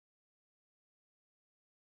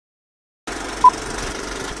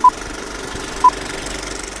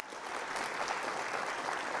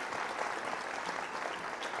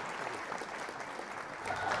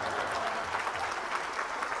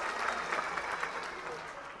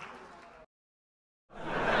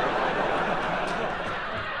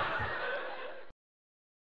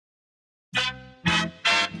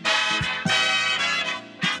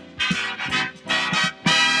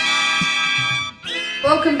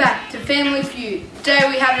back to Family Feud. Today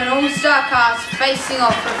we have an all-star cast facing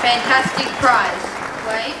off for a fantastic prize.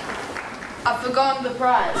 Wait, I've forgotten the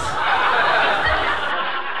prize.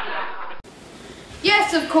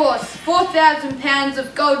 Yes, of course, £4,000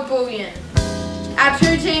 of gold bullion. Our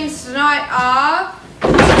two teams tonight are the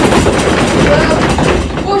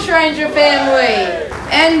Bushranger family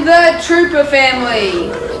and the Trooper family.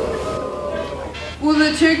 Will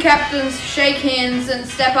the two captains shake hands and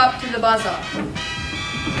step up to the buzzer?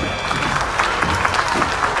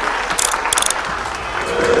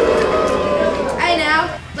 Hey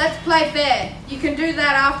now, let's play fair. You can do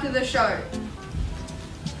that after the show.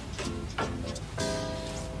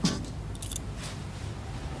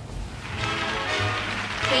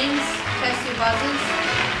 Teams, test your buzzers.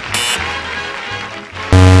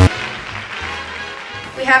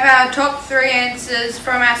 We have our top 3 answers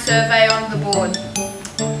from our survey on the board.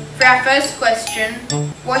 For our first question,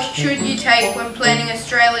 what should you take when planning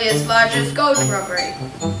Australia's largest gold robbery?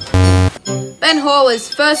 Ben Hall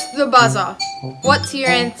is first to the buzzer. What's your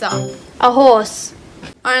answer? A horse.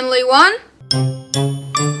 Only one?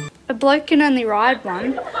 A bloke can only ride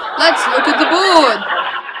one. Let's look at the board.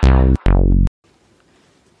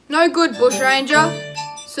 No good, Bushranger.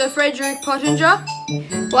 Sir Frederick Pottinger?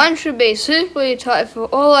 One should be suitably tight for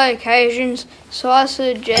all occasions, so I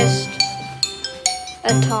suggest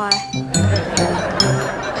a tie.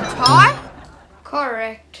 A tie?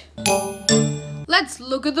 Correct. Let's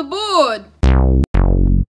look at the board.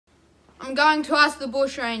 I'm going to ask the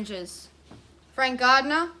Bushrangers. Frank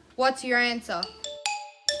Gardner, what's your answer?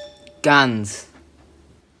 Guns.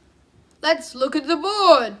 Let's look at the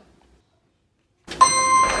board.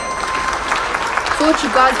 Thought you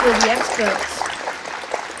guys were the experts.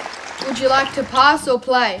 Would you like to pass or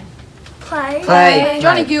play? Play.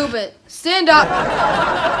 Johnny Gilbert, stand up.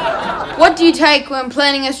 What do you take when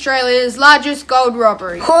planning Australia's largest gold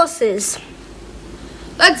robbery? Horses.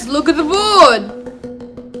 Let's look at the board.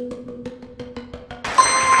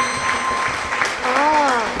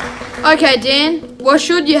 Oh. Okay, Dan, what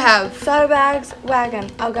should you have? Photo bags,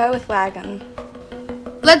 wagon. I'll go with wagon.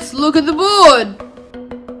 Let's look at the board.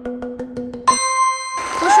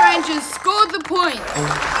 Bushrangers scored the point.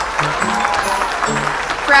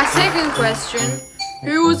 For our second question,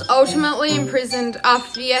 who was ultimately imprisoned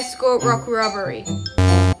after the Escort Rock robbery?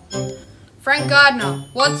 Frank Gardner,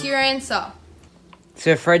 what's your answer?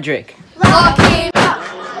 Sir Frederick. Lock him up!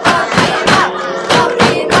 Lock him up! Lock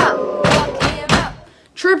him up! Lock him up!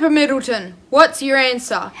 Trooper Middleton, what's your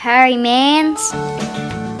answer? Harry Mans.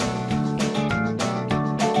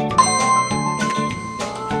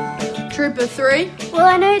 Trooper 3. Well,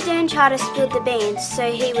 I know Dan Charter spilled the beans,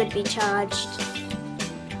 so he would be charged.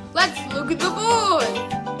 Let's look at the board.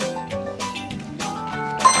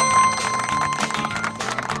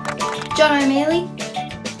 John O'Mealy.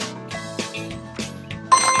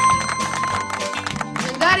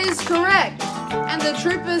 And that is correct. And the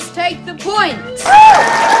Troopers take the point.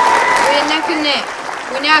 We're neck and neck.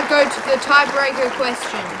 We now go to the tiebreaker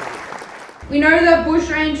question. We know that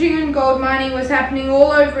bushranging and gold mining was happening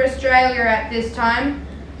all over Australia at this time,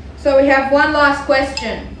 so we have one last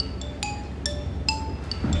question.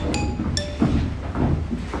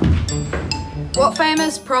 What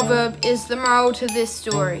famous proverb is the moral to this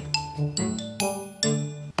story?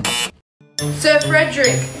 Sir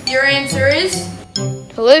Frederick, your answer is?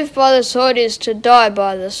 To live by the sword is to die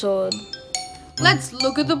by the sword. Let's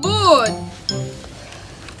look at the board.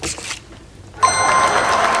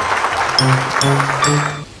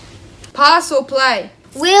 Pass or play?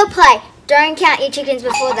 We'll play. Don't count your chickens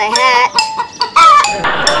before they hatch.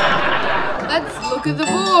 Let's look at the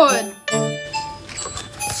board.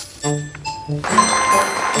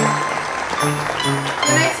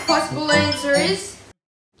 The next possible answer is?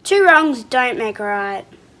 2 wrongs don't make a right.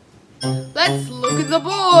 Let's look at the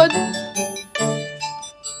board.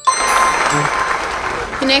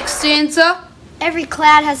 The next answer? Every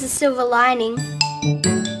cloud has a silver lining.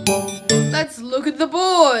 Let's look at the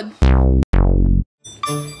board.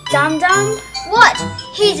 Dum-dum? What?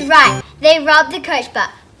 He's right. They robbed the coach,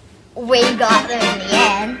 but we got them in the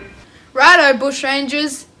end. Righto,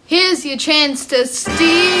 Bushrangers. Here's your chance to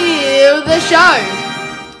steal the show.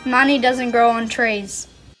 Money doesn't grow on trees.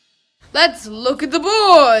 Let's look at the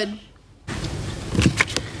board.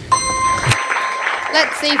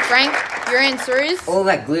 Let's see, Frank. Your answer is? All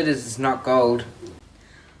that glitters is not gold.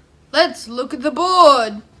 Let's look at the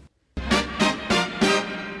board.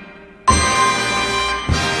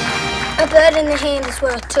 A bird in the hand is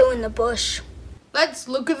worth 2 in the bush. Let's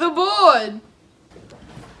look at the board.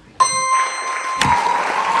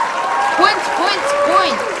 Points, points,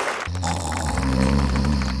 points.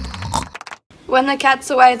 When the cat's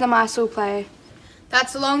away, the mice will play.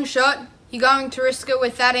 That's a long shot. You going to risk it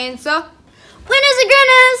with that answer? Winners are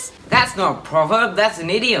grinners! That's not a proverb, that's an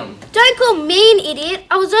idiom. Don't call me an idiot.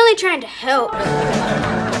 I was only trying to help.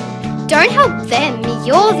 Don't help them.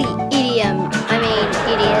 You're the idiot.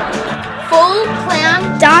 Fool,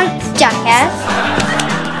 clown, dance, jackass.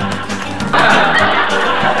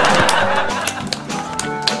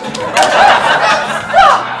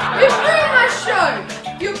 Stop! You've ruined my show.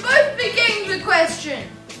 You're both forgetting the question.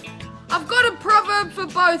 I've got a proverb for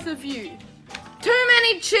both of you. Too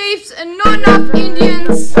many chiefs and not enough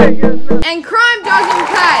Indians, and crime doesn't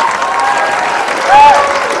pay.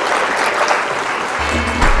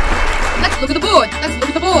 Let's look at the board. Let's look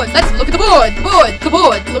at the board. Let's look at the board. Board. The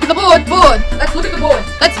board. Look at the board. Board. Let's look at the board.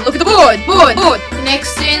 Let's look at the board. Board. Board.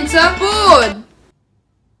 Next answer. Board.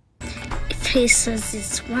 If he says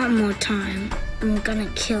this one more time, I'm gonna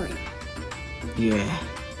kill him. Yeah.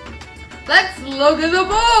 Let's look at the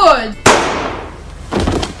board.